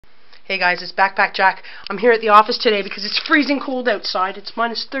Hey guys, it's Backpack Jack. I'm here at the office today because it's freezing cold outside. It's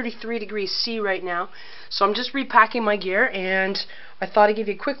minus 33 degrees C right now. So I'm just repacking my gear, and I thought I'd give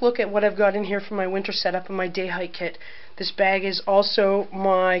you a quick look at what I've got in here for my winter setup and my day hike kit. This bag is also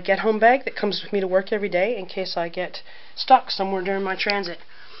my get home bag that comes with me to work every day in case I get stuck somewhere during my transit.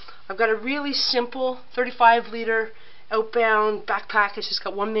 I've got a really simple 35-liter outbound backpack. It's just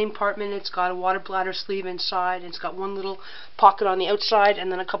got one main compartment. It's got a water bladder sleeve inside, and it's got one little pocket on the outside and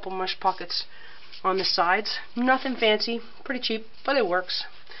then a couple mesh pockets on the sides. Nothing fancy, pretty cheap, but it works.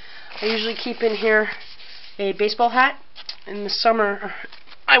 I usually keep in here a baseball hat. In the summer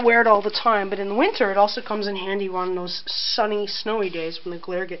I wear it all the time, but in the winter it also comes in handy on those sunny, snowy days when the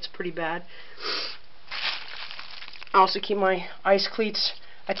glare gets pretty bad. I also keep my ice cleats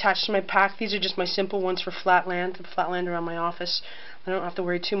attached to my pack. These are just my simple ones for flat land around my office. I don't have to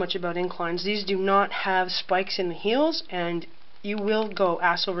worry too much about inclines. These do not have spikes in the heels, and you will go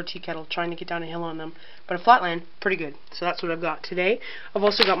ass over tea kettle trying to get down a hill on them. But a flat land, pretty good. So that's what I've got today. I've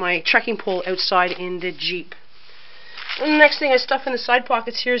also got my trekking pole outside in the Jeep. And the next thing I stuff in the side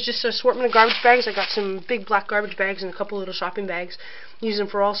pockets here is just an assortment of garbage bags. I got some big black garbage bags and a couple little shopping bags. Use them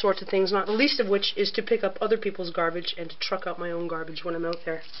for all sorts of things, not the least of which is to pick up other people's garbage and to truck out my own garbage when I'm out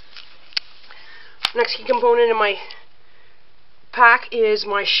there. Next key component in my pack is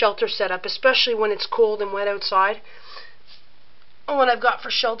my shelter setup, especially when it's cold and wet outside. And what I've got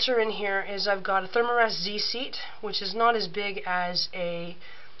for shelter in here is I've got a Thermarest Z seat, which is not as big as a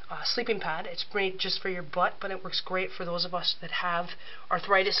sleeping pad. It's great just for your butt, but it works great for those of us that have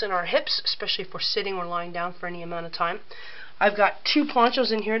arthritis in our hips, especially if we're sitting or lying down for any amount of time. I've got two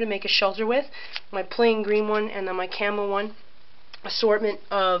ponchos in here to make a shelter with, my plain green one and then my camo one. Assortment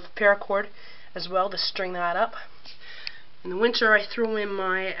of paracord as well to string that up. In the winter I throw in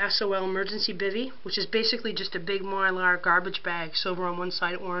my SOL emergency bivvy, which is basically just a big Mylar garbage bag, silver on one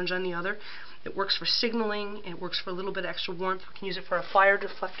side, orange on the other. It works for signaling, it works for a little bit of extra warmth. We can use it for a fire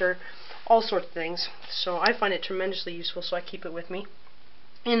deflector, all sorts of things. So I find it tremendously useful, so I keep it with me.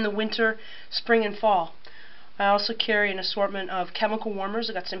 In the winter, spring and fall, I also carry an assortment of chemical warmers.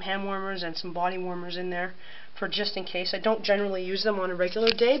 I've got some hand warmers and some body warmers in there for just in case. I don't generally use them on a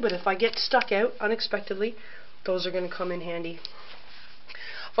regular day, but if I get stuck out unexpectedly, those are going to come in handy.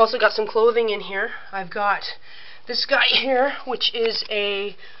 I've also got some clothing in here. I've got this guy here, which is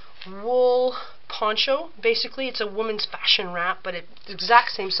a wool poncho. Basically, it's a woman's fashion wrap, but it's the exact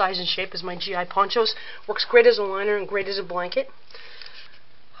same size and shape as my GI ponchos. Works great as a liner and great as a blanket.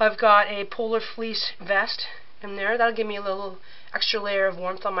 I've got a polar fleece vest in there. That'll give me a little extra layer of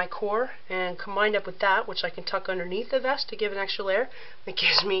warmth on my core, and combined up with that, which I can tuck underneath the vest to give an extra layer, it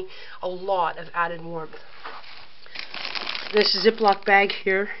gives me a lot of added warmth. This Ziploc bag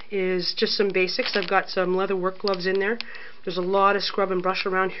here is just some basics. I've got some leather work gloves in there. There's a lot of scrub and brush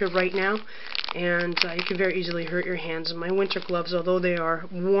around here right now, and you can very easily hurt your hands. And my winter gloves, although they are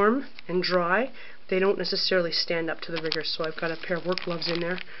warm and dry, they don't necessarily stand up to the rigor, so I've got a pair of work gloves in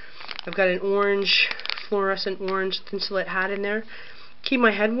there. I've got an orange, fluorescent orange Thinsulate hat in there. Keep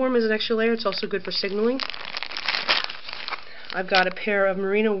my head warm as an extra layer. It's also good for signaling. I've got a pair of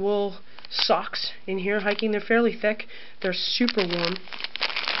merino wool socks in here hiking. They're fairly thick. They're super warm.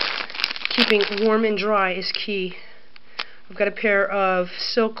 Keeping warm and dry is key. I've got a pair of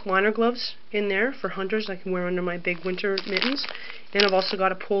silk liner gloves in there for hunters I can wear under my big winter mittens. And I've also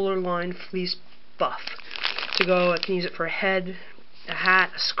got a polar line fleece buff to go. I can use it for a head, a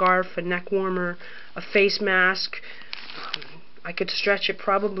hat, a scarf, a neck warmer, a face mask. I could stretch it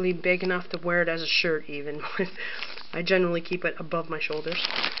probably big enough to wear it as a shirt even. I generally keep it above my shoulders.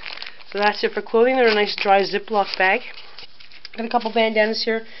 So that's it for clothing. They're a nice dry Ziploc bag. Got a couple bandanas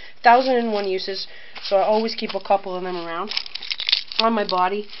here, 1,001 uses, so I always keep a couple of them around. On my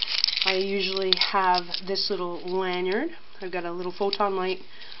body, I usually have this little lanyard. I've got a little photon light,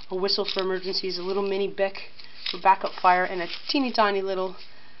 a whistle for emergencies, a little mini Bic for backup fire, and a teeny tiny little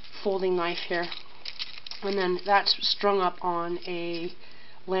folding knife here. And then that's strung up on a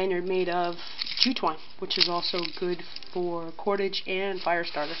lanyard made of jute twine, which is also good for cordage and fire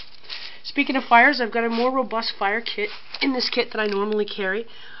starter. Speaking of fires, I've got a more robust fire kit in this kit that I normally carry.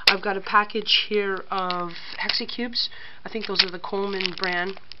 I've got a package here of Hexacubes. I think those are the Coleman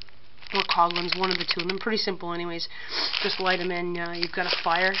brand, or Coghlan's, one of the two of them. Pretty simple anyways. Just light them in, you've got a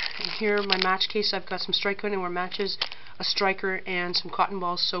fire. And here, my match case, I've got some Striker Anywhere matches, a striker, and some cotton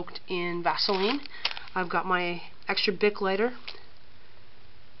balls soaked in Vaseline. I've got my extra Bic lighter,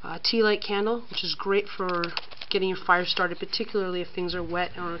 a tea light candle, which is great for getting your fire started, particularly if things are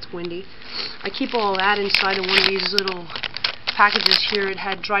wet or it's windy. I keep all that inside of one of these little packages here, it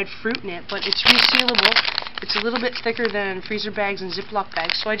had dried fruit in it, but it's resealable. It's a little bit thicker than freezer bags and Ziploc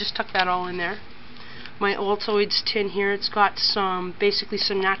bags, so I just tuck that all in there. My Altoids tin here, it's got basically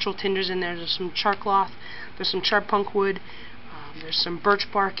some natural tinders in there. There's some char cloth, there's some char punk wood, there's some birch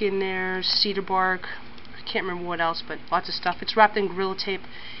bark in there, cedar bark, I can't remember what else, but lots of stuff. It's wrapped in Gorilla Tape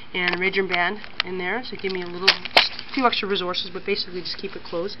and a Radiant Band in there, so give me a few extra resources, but basically just keep it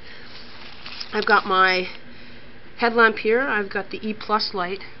closed. I've got my headlamp here. I've got the E Plus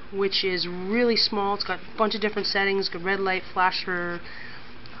light, which is really small. It's got a bunch of different settings, got red light, flasher,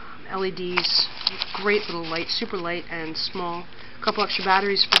 LEDs, great little light, super light and small. A couple extra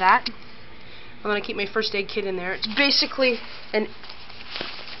batteries for that. And then I keep my first aid kit in there. It's basically an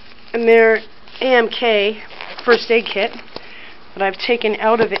AMK first aid kit that I've taken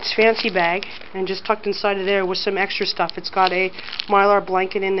out of its fancy bag and just tucked inside of there with some extra stuff. It's got a Mylar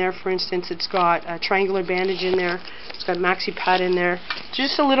blanket in there, for instance. It's got a triangular bandage in there. It's got a maxi pad in there.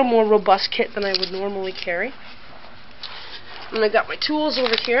 Just a little more robust kit than I would normally carry. And I got my tools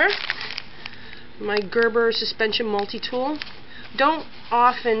over here. My Gerber suspension multi-tool. Don't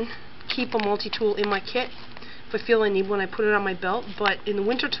often keep a multi-tool in my kit. If I feel I need one, I put it on my belt, but in the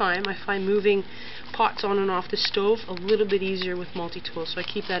winter time I find moving pots on and off the stove a little bit easier with multi-tools, so I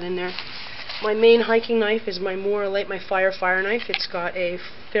keep that in there. My main hiking knife is my Moralite, my fire knife. It's got a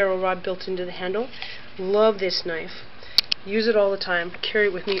ferro rod built into the handle. Love this knife. Use it all the time. Carry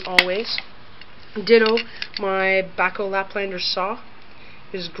it with me always. Ditto, my Bahco Laplander saw.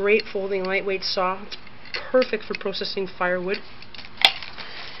 It is great folding lightweight saw. It's perfect for processing firewood.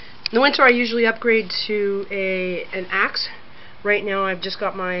 In the winter I usually upgrade to an axe. Right now I've just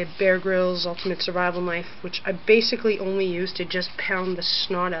got my Bear Grylls Ultimate Survival Knife, which I basically only use to just pound the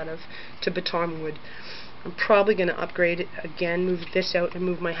snot out of to baton wood. I'm probably going to upgrade it again, move this out and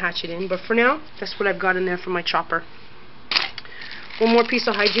move my hatchet in, but for now that's what I've got in there for my chopper. One more piece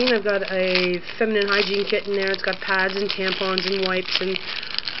of hygiene. I've got a feminine hygiene kit in there. It's got pads and tampons and wipes and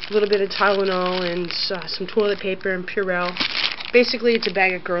a little bit of Tylenol and some toilet paper and Purell. Basically, it's a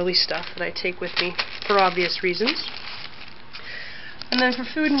bag of girly stuff that I take with me for obvious reasons. And then for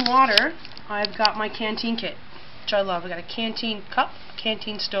food and water, I've got my canteen kit, which I love. I've got a canteen cup,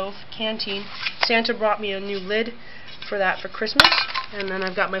 canteen stove, canteen. Santa brought me a new lid for that for Christmas. And then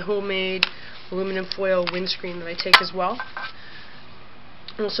I've got my homemade aluminum foil windscreen that I take as well.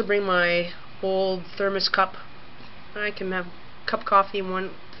 I also bring my old thermos cup. I can have a cup of coffee in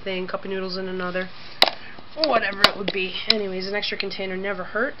one thing, cup of noodles in another. Or whatever it would be. Anyways, an extra container never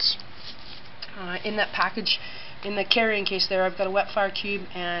hurts. In that package, in the carrying case there, I've got a wet fire cube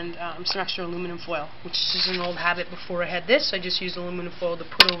and some extra aluminum foil, which is an old habit. Before I had this, I just used aluminum foil to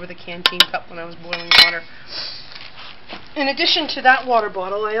put over the canteen cup when I was boiling water. In addition to that water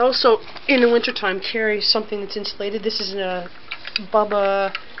bottle, I also, in the wintertime, carry something that's insulated. This is a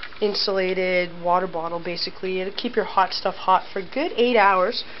Bubba insulated water bottle, basically. It'll keep your hot stuff hot for a good 8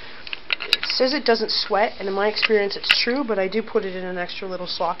 hours. It says it doesn't sweat, and in my experience it's true, but I do put it in an extra little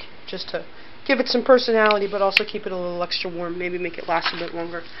sock just to give it some personality, but also keep it a little extra warm, maybe make it last a bit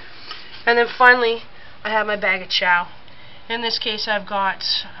longer. And then finally, I have my bag of chow. In this case, I've got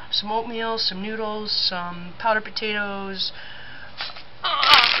some oatmeal, some noodles, some powdered potatoes,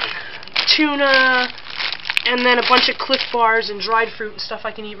 tuna, and then a bunch of Cliff Bars and dried fruit and stuff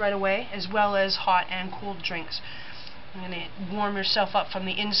I can eat right away, as well as hot and cold drinks. You're going to warm yourself up from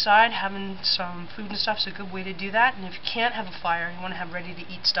the inside. Having some food and stuff is a good way to do that. And if you can't have a fire, you want to have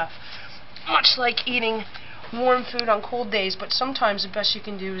ready-to-eat stuff. Much like eating warm food on cold days, but sometimes the best you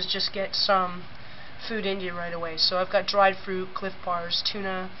can do is just get some food into you right away. So I've got dried fruit, Cliff Bars,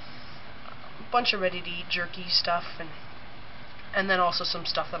 tuna, a bunch of ready-to-eat jerky stuff, and then also some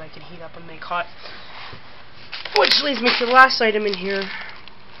stuff that I can heat up and make hot. Which leads me to the last item in here.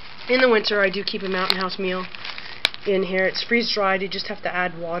 In the winter, I do keep a Mountain House meal in here. It's freeze-dried. You just have to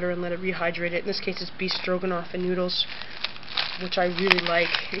add water and let it rehydrate it. In this case, it's beef stroganoff and noodles, which I really like.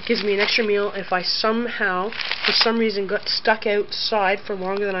 It gives me an extra meal if I somehow, for some reason, got stuck outside for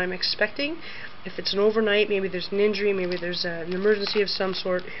longer than I'm expecting. If it's an overnight, maybe there's an injury, maybe there's an emergency of some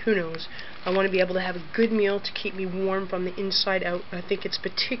sort, who knows. I want to be able to have a good meal to keep me warm from the inside out. I think it's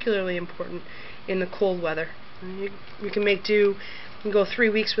particularly important in the cold weather. You can make do and go 3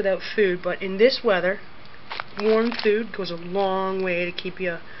 weeks without food, but in this weather, warm food goes a long way to keep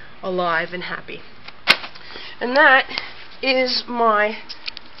you alive and happy. And that is my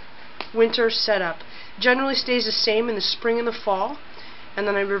winter setup. Generally stays the same in the spring and the fall, and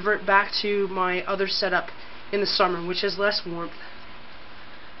then I revert back to my other setup in the summer, which has less warmth,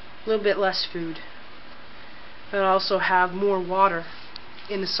 a little bit less food. I also have more water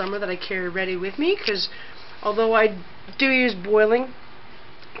in the summer that I carry ready with me, because although I do use boiling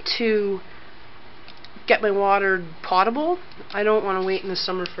to get my water potable. I don't want to wait in the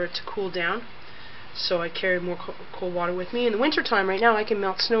summer for it to cool down, so I carry more cold water with me. In the winter time, right now, I can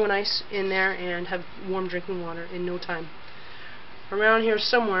melt snow and ice in there and have warm drinking water in no time. Around here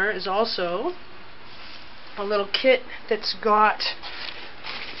somewhere is also a little kit that's got,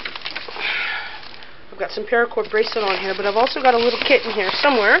 I've got some paracord bracelet on here, but I've also got a little kit in here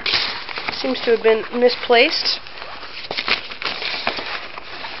somewhere. It seems to have been misplaced.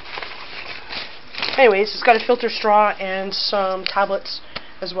 Anyways, it's got a filter straw and some tablets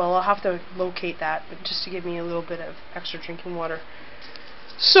as well. I'll have to locate that, but just to give me a little bit of extra drinking water.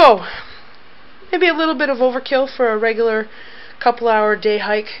 So, maybe a little bit of overkill for a regular couple-hour day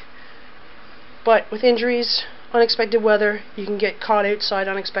hike, but with injuries, unexpected weather, you can get caught outside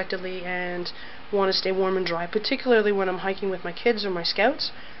unexpectedly and want to stay warm and dry, particularly when I'm hiking with my kids or my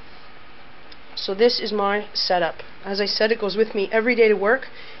scouts. So this is my setup. As I said, it goes with me every day to work,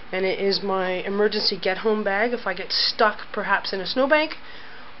 and it is my emergency get-home bag if I get stuck perhaps in a snowbank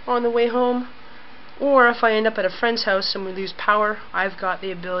on the way home, or if I end up at a friend's house and we lose power, I've got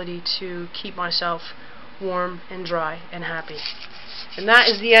the ability to keep myself warm and dry and happy. And that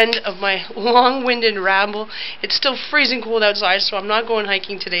is the end of my long-winded ramble. It's still freezing cold outside, so I'm not going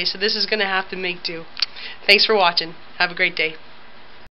hiking today, so this is going to have to make do. Thanks for watching. Have a great day.